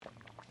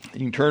You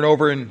can turn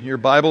over in your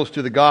Bibles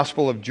to the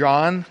Gospel of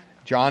John,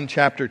 John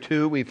chapter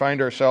 2 we find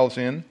ourselves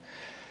in.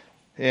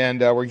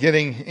 And we're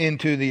getting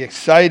into the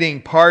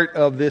exciting part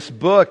of this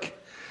book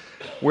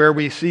where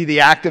we see the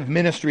active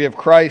ministry of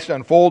Christ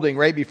unfolding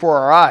right before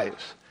our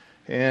eyes.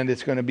 And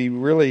it's going to be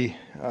really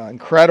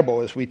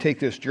incredible as we take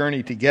this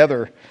journey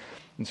together.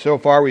 And so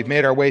far we've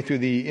made our way through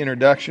the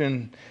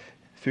introduction,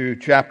 through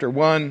chapter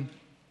 1.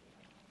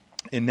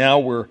 And now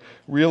we're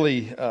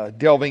really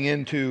delving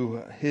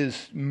into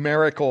his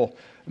miracle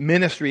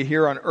ministry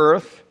here on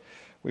earth.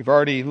 We've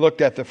already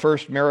looked at the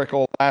first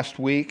miracle last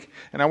week.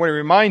 And I want to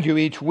remind you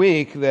each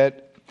week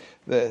that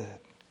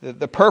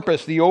the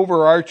purpose, the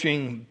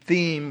overarching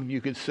theme,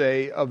 you could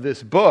say, of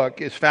this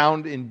book is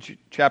found in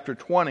chapter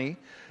 20,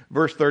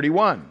 verse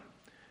 31.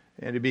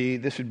 And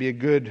this would be a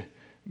good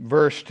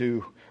verse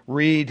to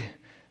read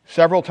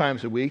several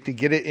times a week to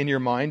get it in your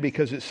mind,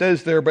 because it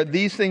says there, "But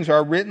these things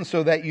are written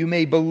so that you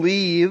may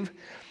believe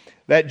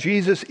that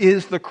Jesus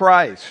is the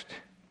Christ,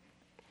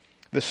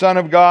 the Son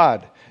of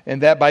God,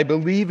 and that by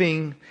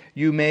believing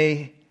you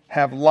may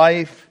have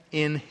life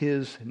in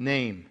his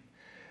name."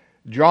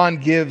 John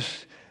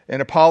gives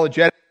an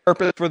apologetic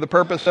purpose for the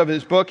purpose of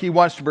his book. He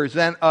wants to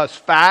present us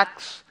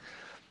facts,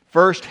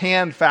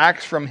 first-hand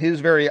facts from his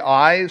very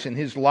eyes and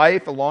his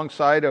life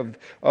alongside of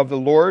the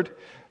Lord,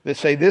 that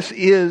say this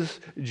is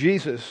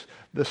Jesus,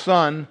 the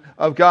Son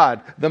of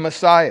God, the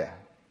Messiah.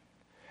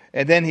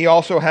 And then he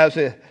also has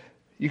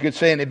you could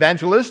say, an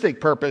evangelistic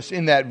purpose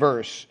in that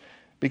verse,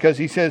 because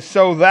he says,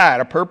 so that,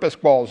 a purpose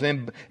calls,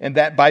 and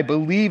that by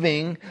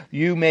believing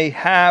you may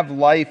have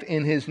life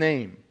in his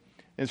name.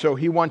 And so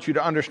he wants you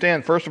to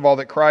understand, first of all,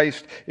 that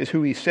Christ is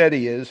who he said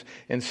he is,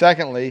 and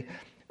secondly,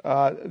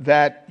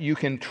 that you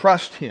can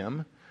trust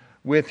him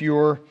with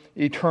your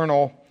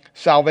eternal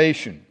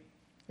salvation.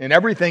 And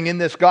everything in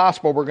this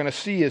gospel we're going to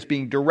see is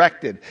being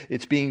directed.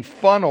 It's being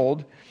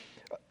funneled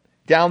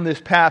down this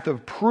path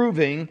of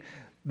proving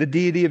the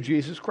deity of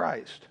Jesus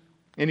Christ.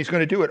 And he's going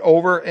to do it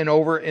over and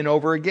over and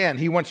over again.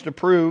 He wants to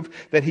prove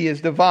that he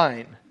is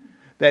divine,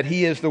 that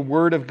he is the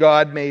Word of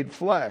God made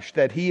flesh,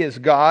 that he is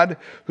God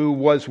who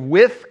was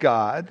with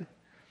God,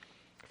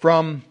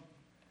 from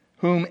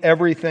whom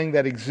everything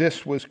that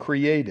exists was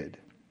created.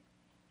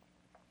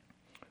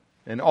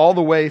 And all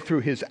the way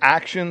through his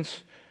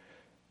actions,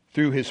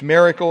 through his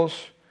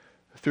miracles,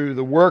 through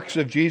the works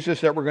of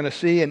Jesus that we're going to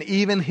see, and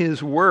even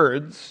his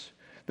words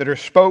that are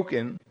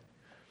spoken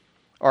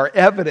are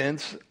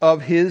evidence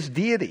of his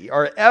deity,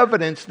 are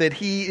evidence that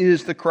he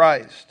is the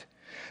Christ.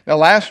 Now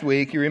last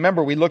week, you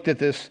remember we looked at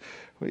this,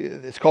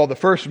 it's called the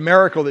first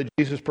miracle that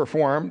Jesus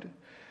performed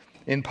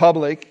in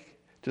public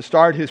to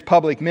start his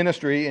public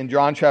ministry in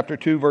John chapter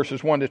 2,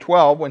 verses 1 to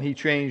 12, when he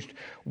changed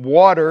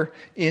water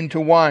into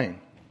wine.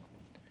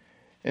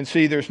 And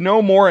see, there's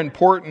no more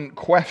important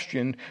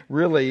question,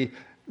 really,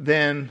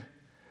 than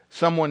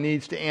someone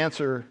needs to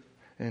answer,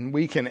 and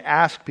we can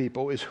ask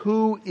people, is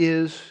who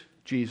is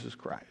Jesus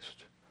Christ?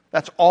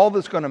 That's all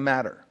that's going to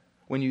matter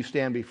when you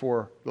stand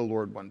before the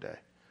Lord one day.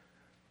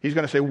 He's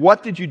going to say,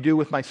 what did you do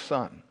with my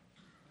son?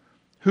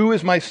 Who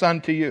is my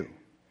son to you?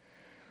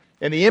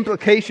 And the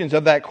implications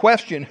of that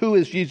question, who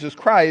is Jesus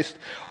Christ,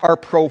 are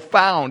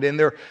profound.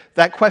 And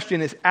that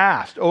question is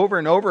asked over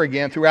and over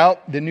again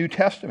throughout the New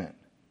Testament.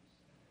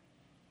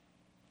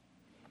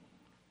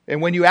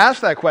 And when you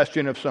ask that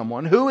question of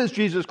someone, who is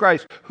Jesus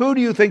Christ? Who do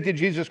you think that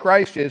Jesus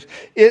Christ is?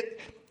 It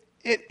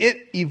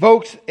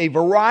evokes a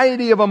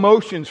variety of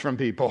emotions from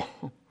people.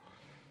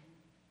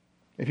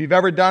 If you've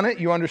ever done it,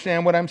 you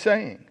understand what I'm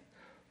saying.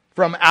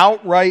 From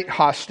outright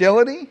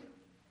hostility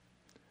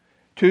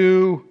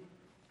to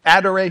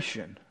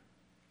adoration.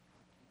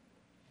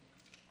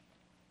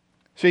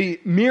 See,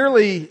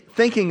 merely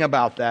thinking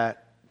about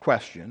that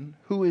question,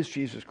 who is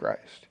Jesus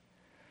Christ,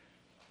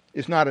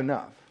 is not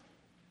enough.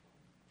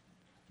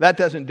 That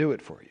doesn't do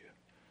it for you.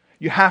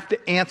 You have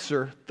to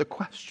answer the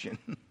question.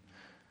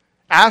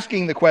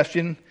 Asking the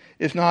question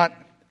is not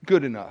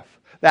good enough.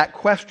 That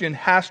question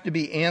has to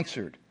be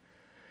answered.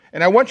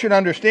 And I want you to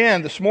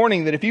understand this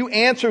morning that if you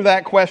answer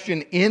that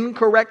question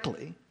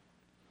incorrectly,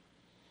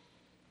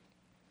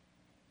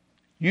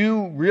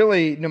 you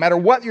really, no matter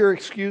what your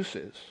excuse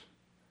is,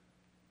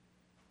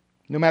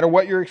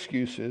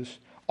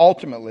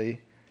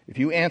 ultimately, if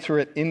you answer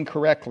it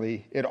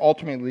incorrectly, it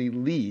ultimately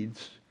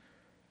leads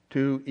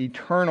to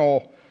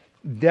eternal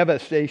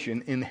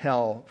devastation in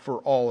hell for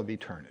all of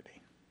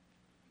eternity,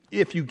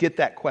 if you get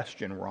that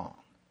question wrong.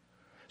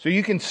 So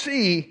you can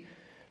see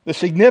the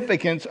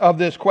significance of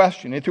this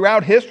question. And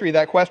throughout history,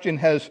 that question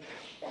has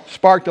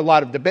sparked a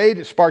lot of debate.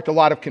 It sparked a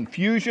lot of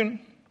confusion.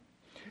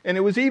 And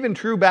it was even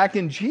true back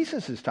in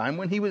Jesus' time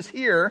when he was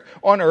here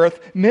on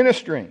earth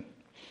ministering.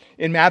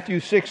 In Matthew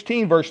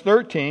 16, verse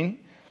 13,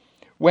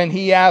 when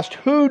he asked,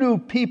 who do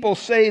people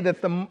say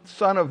that the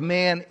Son of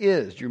Man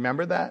is? Do you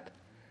remember that?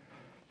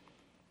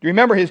 Do you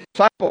remember his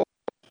disciples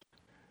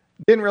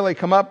didn't really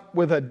come up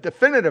with a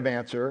definitive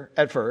answer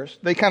at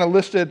first? They kind of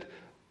listed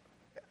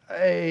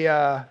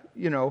a,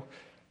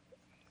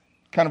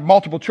 kind of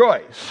multiple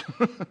choice.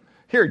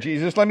 Here,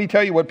 Jesus, let me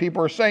tell you what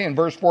people are saying.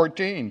 Verse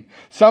 14.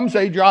 Some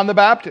say John the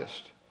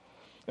Baptist.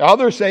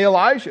 Others say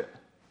Elijah.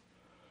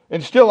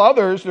 And still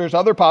others, there's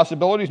other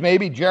possibilities.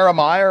 Maybe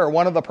Jeremiah or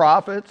one of the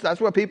prophets. That's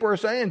what people are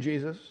saying,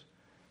 Jesus.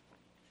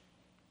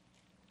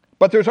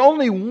 But there's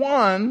only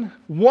one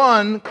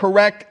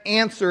correct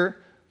answer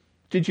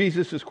to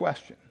Jesus'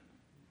 question.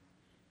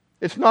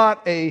 It's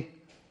not a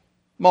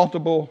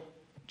multiple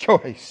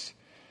choice.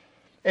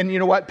 And you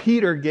know what?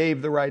 Peter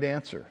gave the right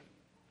answer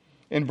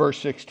in verse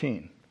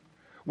 16.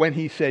 When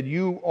he said,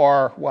 you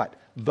are what?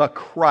 The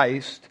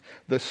Christ,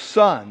 the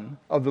Son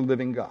of the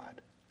living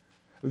God.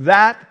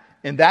 That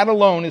and that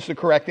alone is the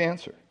correct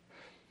answer.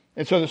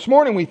 And so this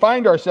morning we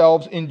find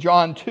ourselves in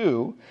John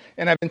 2,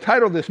 and I've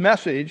entitled this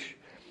message,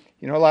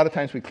 you know, a lot of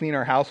times we clean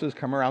our houses,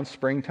 come around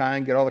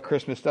springtime, get all the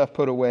Christmas stuff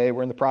put away.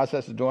 We're in the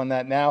process of doing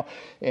that now.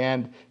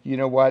 And you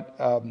know what?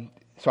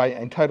 So I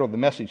entitled the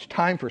message,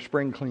 Time for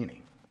Spring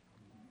Cleaning.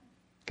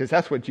 Because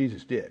that's what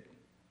Jesus did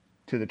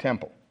to the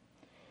temple.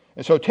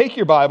 And so take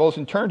your Bibles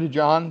and turn to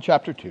John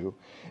chapter 2.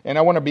 And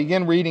I want to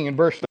begin reading in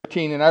verse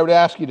 13. And I would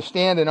ask you to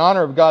stand in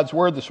honor of God's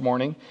word this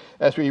morning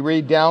as we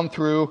read down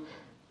through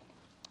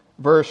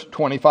verse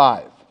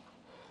 25.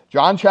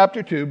 John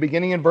chapter 2,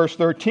 beginning in verse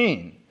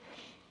 13.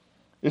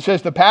 It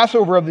says, the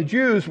Passover of the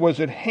Jews was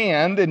at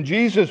hand, and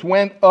Jesus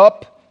went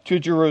up to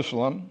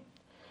Jerusalem.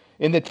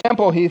 In the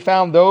temple he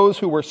found those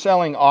who were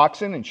selling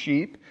oxen and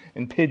sheep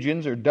and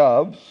pigeons or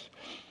doves.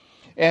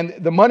 And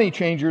the money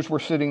changers were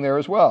sitting there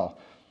as well.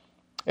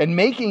 And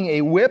making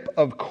a whip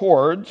of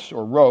cords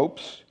or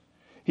ropes,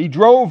 he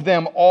drove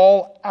them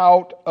all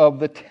out of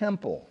the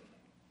temple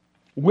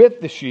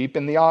with the sheep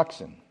and the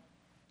oxen.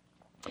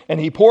 And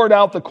he poured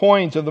out the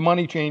coins of the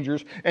money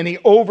changers, and he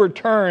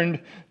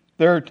overturned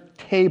their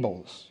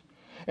tables.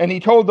 And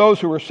he told those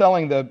who were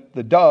selling the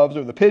doves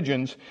or the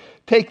pigeons,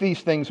 take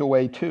these things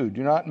away too.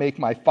 Do not make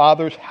my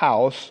Father's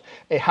house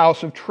a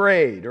house of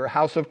trade or a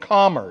house of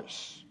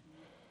commerce.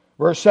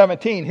 Verse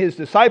 17, his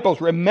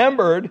disciples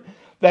remembered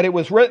that it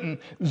was written,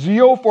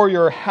 zeal for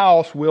your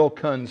house will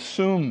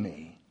consume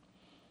me.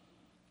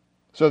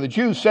 So the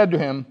Jews said to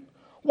him,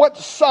 what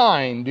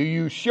sign do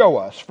you show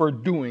us for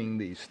doing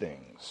these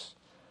things?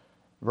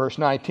 Verse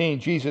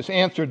 19, Jesus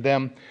answered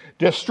them,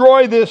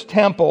 destroy this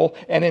temple,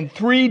 and in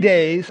 3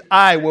 days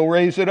I will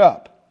raise it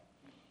up.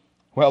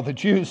 Well, the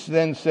Jews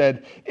then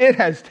said, it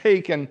has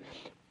taken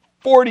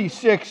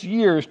 46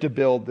 years to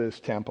build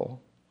this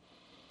temple,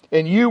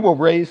 and you will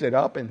raise it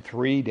up in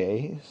 3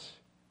 days?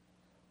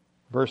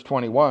 Verse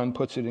 21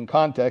 puts it in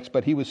context,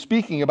 but he was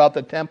speaking about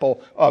the temple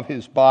of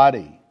his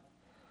body.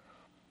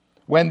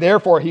 When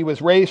therefore he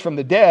was raised from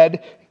the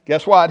dead,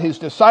 guess what? His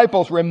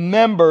disciples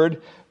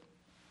remembered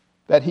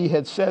that he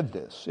had said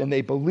this, and they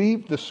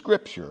believed the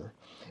scripture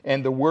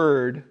and the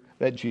word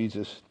that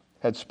Jesus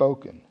had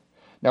spoken.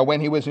 Now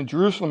when he was in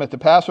Jerusalem at the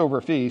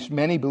Passover feast,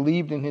 many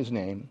believed in his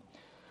name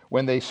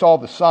when they saw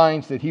the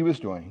signs that he was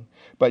doing.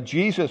 But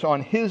Jesus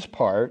on his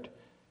part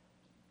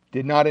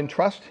did not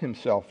entrust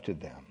himself to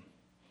them,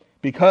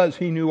 because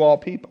he knew all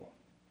people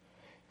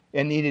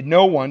and needed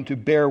no one to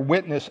bear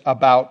witness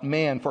about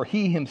man, for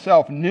he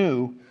himself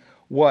knew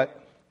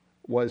what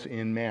was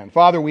in man.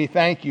 Father, we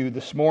thank you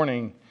this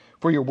morning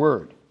for your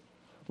word.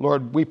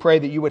 Lord, we pray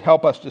that you would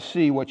help us to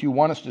see what you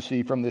want us to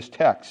see from this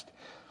text.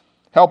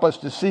 Help us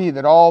to see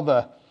that all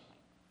the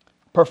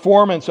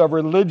performance of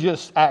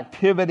religious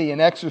activity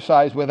and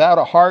exercise without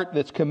a heart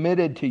that's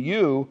committed to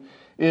you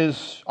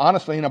is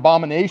honestly an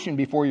abomination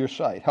before your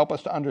sight. Help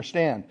us to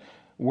understand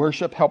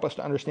worship. Help us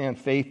to understand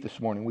faith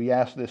this morning. We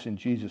ask this in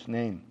Jesus'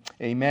 name.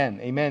 Amen.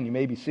 Amen. You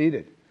may be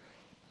seated.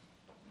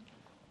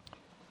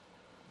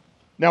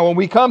 Now, when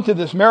we come to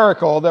this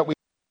miracle that we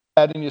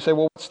had, and you say,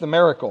 well, what's the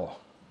miracle?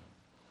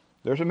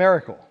 There's a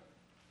miracle.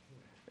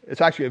 It's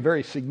actually a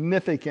very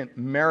significant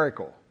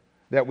miracle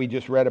that we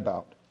just read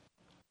about.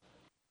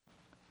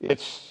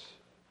 It's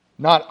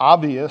not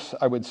obvious,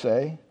 I would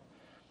say.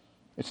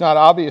 It's not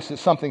obvious that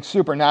something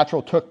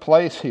supernatural took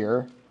place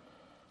here.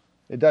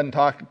 It doesn't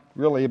talk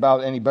really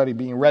about anybody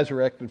being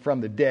resurrected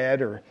from the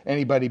dead or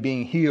anybody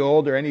being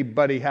healed or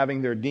anybody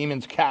having their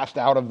demons cast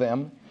out of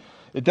them.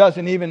 It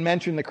doesn't even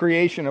mention the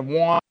creation of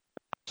one,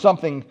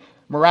 something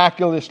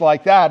miraculous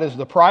like that as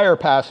the prior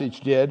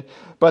passage did.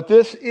 But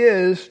this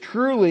is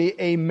truly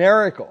a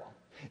miracle.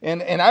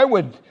 And I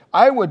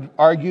would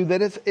argue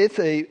that it's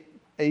a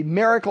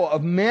miracle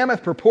of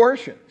mammoth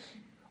proportions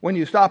when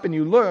you stop and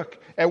you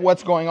look at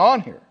what's going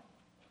on here.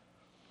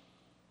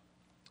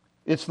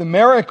 It's the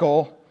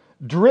miracle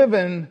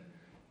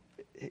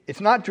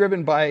it's not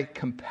driven by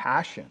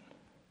compassion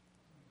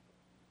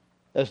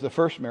as the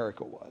first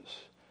miracle was.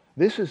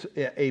 This is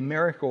a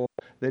miracle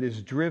that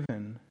is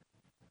driven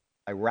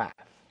by wrath,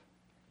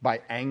 by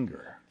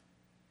anger.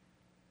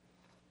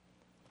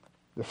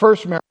 The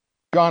first miracle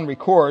John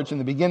records in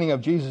the beginning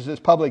of Jesus'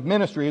 public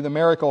ministry, the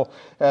miracle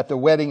at the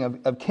wedding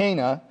of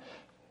Cana.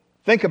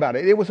 Think about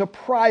it. It was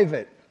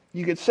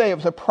you could say it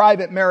was a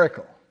private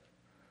miracle.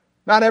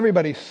 Not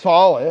everybody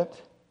saw it.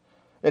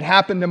 It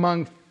happened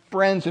among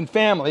friends and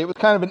family. It was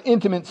kind of an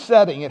intimate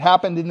setting. It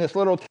happened in this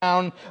little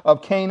town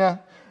of Cana,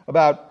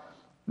 about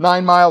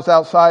 9 miles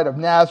outside of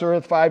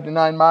Nazareth, 5 to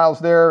 9 miles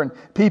there, and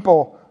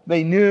people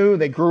they knew,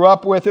 they grew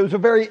up with. It was a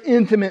very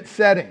intimate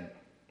setting.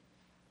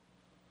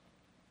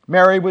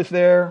 Mary was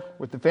there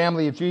with the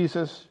family of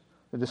Jesus,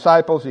 the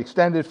disciples, the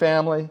extended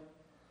family.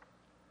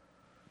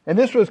 And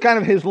this was kind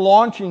of his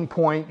launching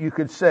point, you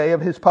could say,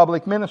 of his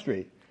public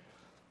ministry.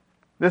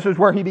 This is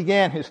where he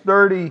began his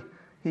 30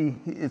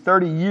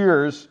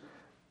 years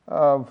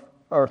of,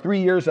 or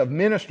 3 years of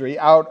ministry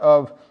out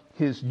of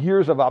his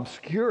years of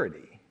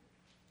obscurity.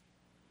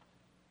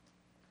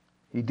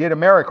 He did a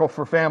miracle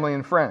for family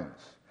and friends.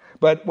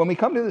 But when we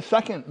come to the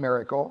second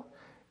miracle,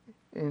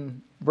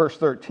 in verse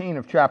 13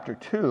 of chapter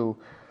 2,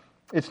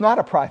 it's not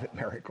a private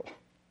miracle.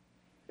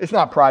 It's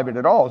not private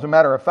at all. As a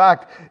matter of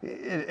fact,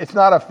 it's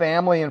not a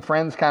family and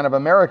friends kind of a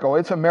miracle.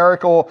 It's a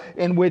miracle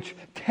in which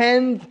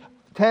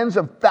tens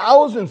of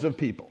thousands of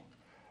people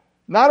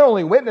not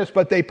only witness,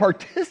 but they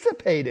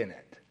participate in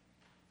it.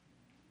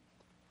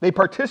 They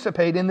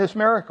participate in this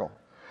miracle.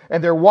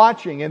 And they're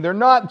watching, and they're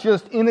not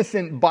just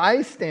innocent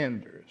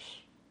bystanders.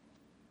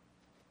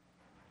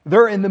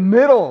 They're in the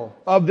middle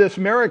of this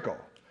miracle.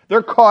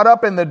 They're caught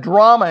up in the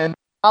drama and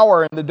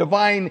power and the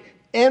divine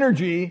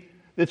energy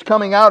that's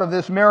coming out of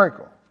this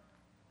miracle.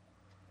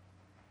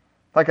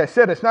 Like I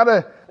said, it's not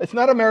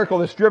a miracle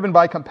that's driven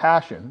by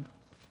compassion.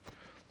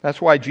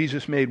 That's why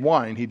Jesus made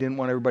wine. He didn't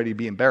want everybody to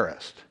be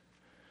embarrassed.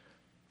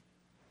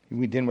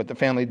 He didn't want the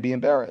family to be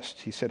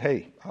embarrassed. He said,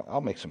 hey, I'll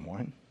make some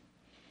wine.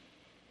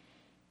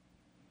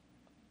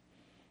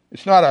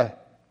 It's not a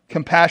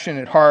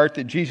compassionate heart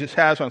that Jesus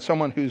has on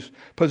someone who's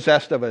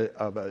possessed of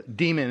a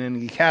demon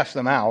and he casts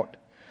them out,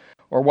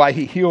 or why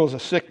he heals a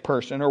sick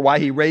person, or why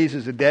he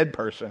raises a dead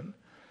person.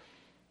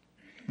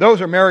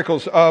 Those are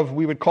miracles of,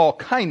 we would call,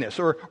 kindness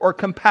or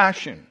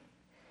compassion.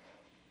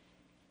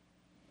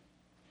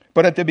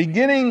 But at the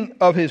beginning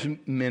of his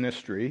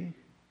ministry,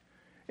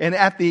 and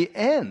at the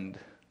end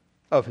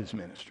of his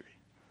ministry,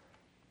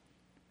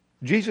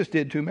 Jesus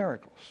did 2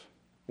 miracles.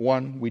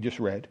 One we just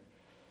read.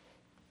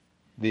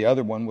 The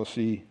other one we'll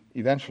see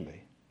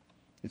eventually.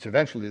 It's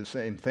eventually the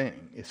same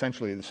thing.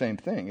 Essentially the same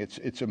thing.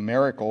 It's a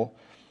miracle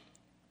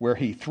where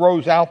he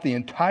throws out the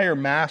entire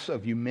mass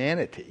of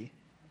humanity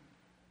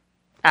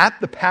at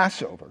the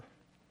Passover.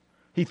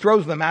 He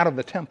throws them out of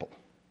the temple.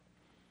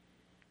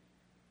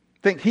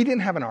 Think, he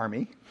didn't have an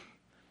army.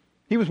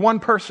 He was one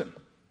person.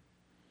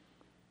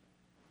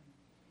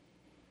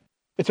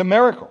 It's a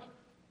miracle.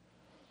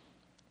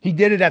 He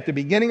did it at the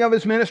beginning of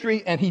his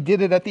ministry, and he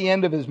did it at the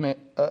end of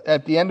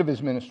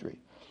his ministry.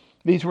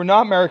 These were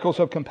not miracles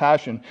of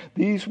compassion.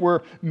 These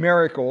were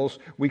miracles,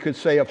 we could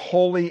say, of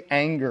holy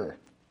anger.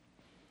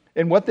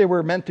 And what they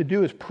were meant to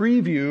do is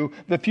preview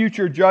the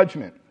future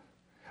judgment.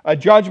 A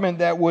judgment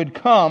that would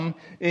come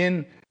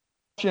in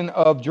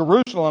of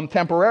Jerusalem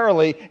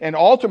temporarily, and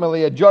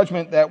ultimately a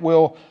judgment that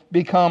will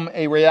become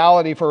a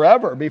reality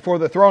forever before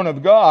the throne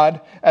of God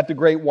at the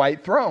great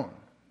white throne.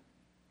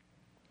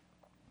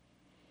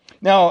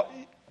 Now,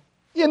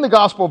 in the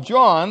Gospel of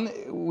John,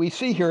 we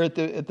see here at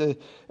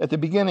the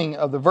beginning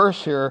of the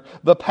verse here,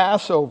 the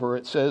Passover,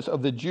 it says,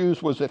 of the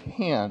Jews was at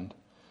hand.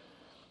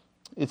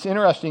 It's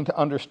interesting to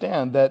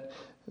understand that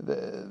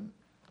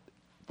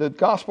the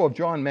Gospel of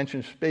John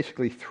mentions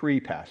basically 3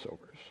 Passovers.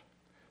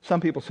 Some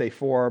people say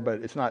 4,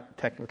 but it's not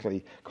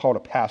technically called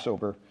a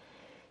Passover.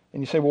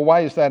 And you say, well,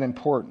 why is that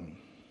important?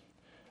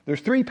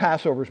 There's 3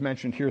 Passovers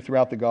mentioned here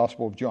throughout the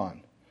Gospel of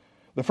John.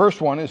 The first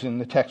one is in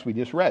the text we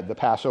just read. The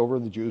Passover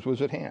of the Jews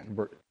was at hand.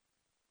 Verse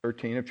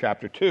 13 of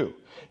chapter 2.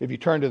 If you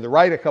turn to the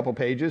right a couple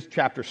pages,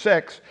 chapter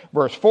 6,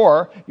 verse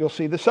 4, you'll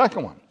see the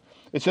second one.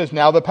 It says,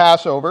 now the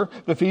Passover,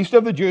 the feast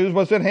of the Jews,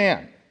 was at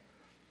hand.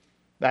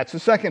 That's the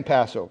second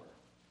Passover.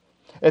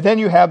 And then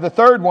you have the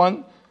third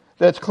one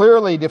that's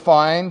clearly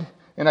defined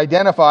and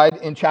identified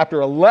in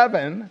chapter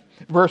 11,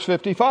 verse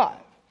 55.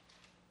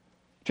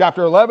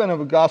 Chapter 11 of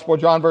the Gospel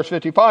of John, verse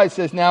 55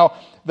 says, now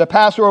the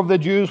Passover of the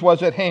Jews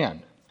was at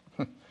hand.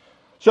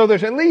 So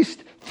there's at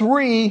least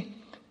 3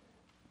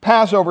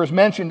 Passovers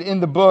mentioned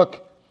in the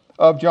book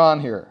of John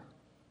here.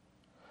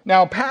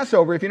 Now,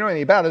 Passover, if you know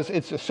anything about it,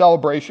 it's a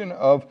celebration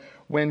of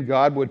when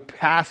God would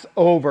pass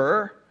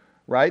over,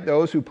 right,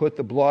 those who put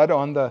the blood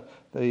on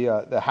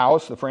the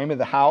house, the frame of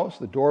the house,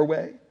 the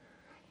doorway,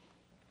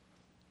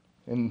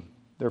 and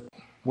there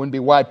wouldn't be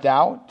wiped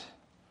out.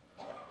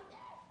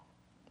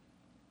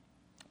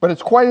 But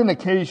it's quite an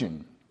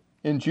occasion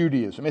in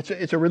Judaism.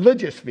 It's a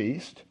religious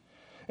feast,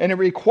 and it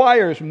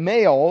requires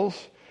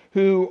males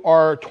who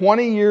are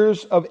 20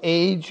 years of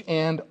age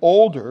and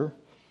older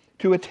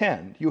to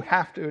attend. You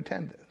have to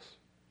attend this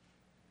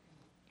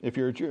if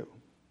you're a Jew.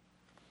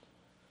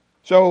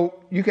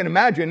 So you can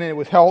imagine, and it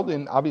was held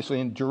obviously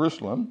in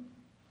Jerusalem.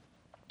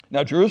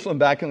 Now, Jerusalem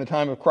back in the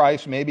time of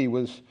Christ maybe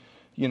was,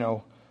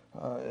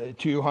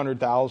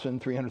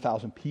 200,000,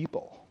 300,000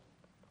 people.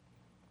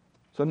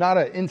 So not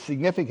an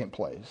insignificant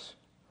place.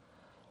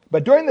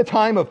 But during the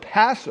time of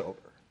Passover,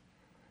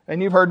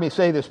 and you've heard me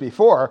say this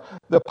before,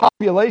 the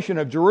population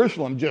of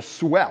Jerusalem just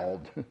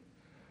swelled.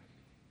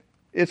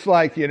 It's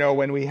like,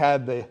 when we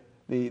had the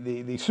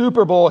the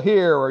Super Bowl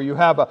here, or you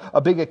have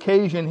a big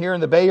occasion here in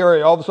the Bay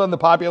Area, all of a sudden the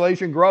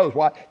population grows.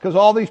 Why? Because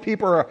all these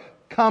people are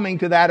coming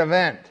to that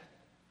event.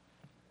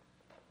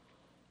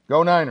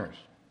 Go Niners.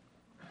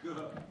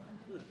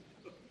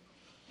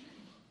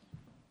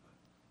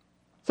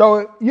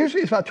 So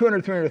usually it's about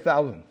 200,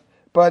 300,000.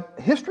 But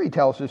history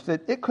tells us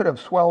that it could have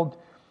swelled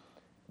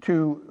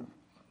to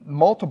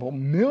multiple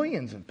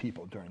millions of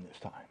people during this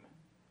time.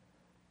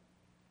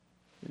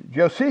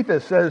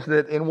 Josephus says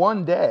that in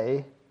one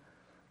day,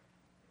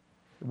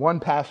 one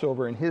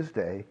Passover in his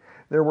day,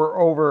 there were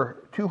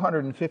over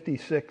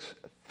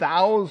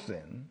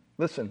 256,000,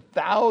 listen,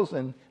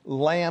 1,000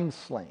 lambs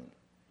slain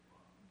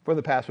for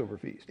the Passover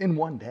feast in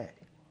one day.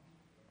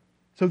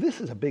 So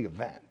this is a big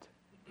event.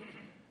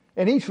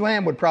 And each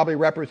lamb would probably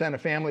represent a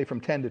family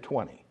from 10 to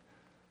 20.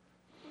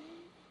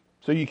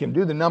 So you can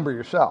do the number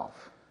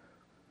yourself.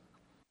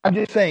 I'm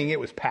just saying it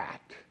was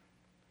packed.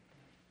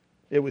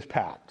 It was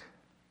packed.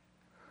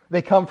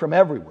 They come from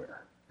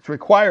everywhere. It's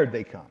required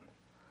they come.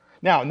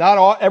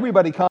 Now,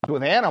 everybody comes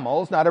with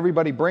animals. Not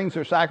everybody brings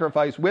their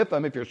sacrifice with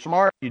them. If you're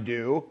smart, you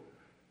do.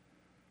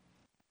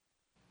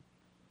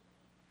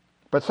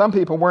 But some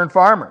people weren't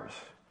farmers.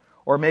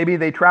 Or maybe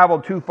they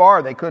traveled too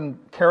far. They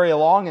couldn't carry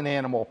along an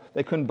animal.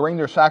 They couldn't bring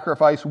their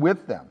sacrifice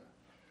with them.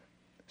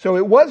 So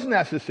it was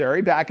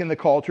necessary back in the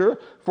culture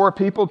for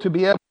people to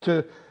be able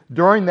to,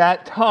 during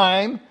that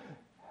time,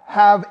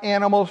 have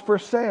animals for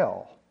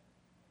sale.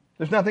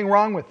 There's nothing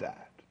wrong with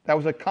that. That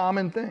was a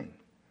common thing.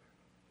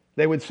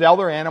 They would sell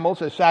their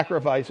animals as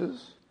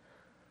sacrifices.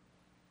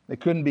 They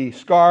couldn't be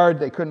scarred.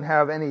 They couldn't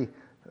have any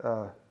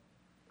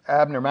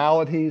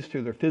abnormalities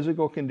to their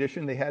physical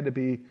condition. They had to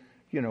be,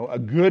 a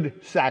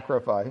good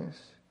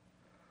sacrifice.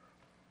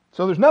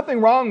 So there's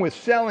nothing wrong with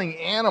selling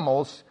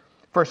animals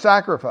for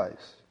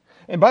sacrifice.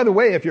 And by the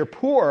way, if you're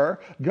poor,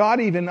 God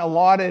even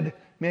allotted,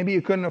 maybe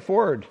you couldn't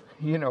afford,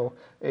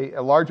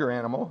 a larger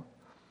animal,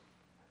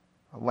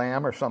 a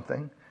lamb or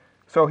something.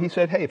 So he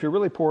said, hey, if you're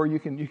really poor, you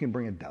can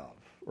bring a dove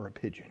or a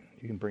pigeon.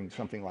 You can bring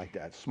something like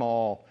that,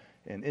 small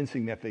and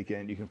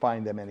insignificant. You can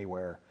find them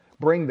anywhere.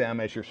 Bring them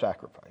as your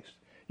sacrifice.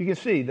 You can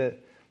see the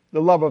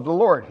love of the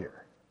Lord here.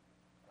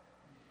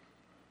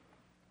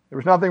 There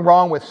was nothing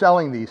wrong with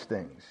selling these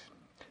things.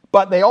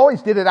 But they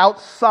always did it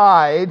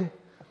outside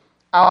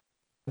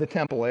the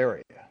temple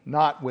area,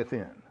 not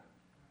within.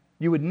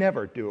 You would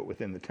never do it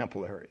within the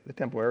temple area. The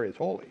temple area is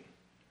holy.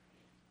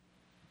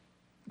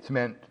 It's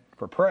meant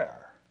for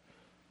prayer.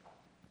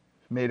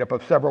 It's made up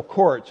of several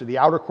courts. The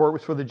outer court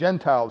was for the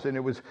Gentiles, and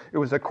it was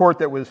a court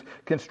that was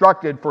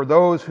constructed for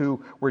those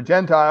who were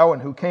Gentile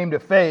and who came to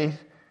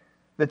faith,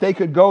 that they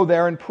could go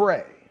there and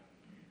pray.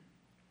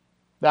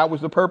 That was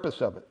the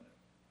purpose of it.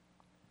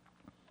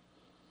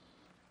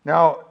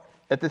 Now,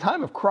 at the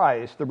time of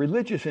Christ, the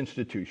religious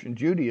institution,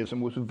 Judaism,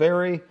 was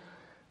the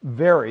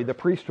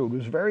priesthood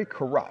was very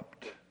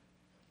corrupt.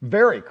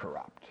 Very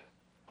corrupt.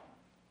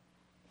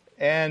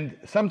 And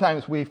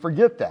sometimes we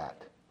forget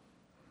that.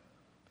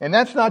 And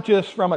that's not just from a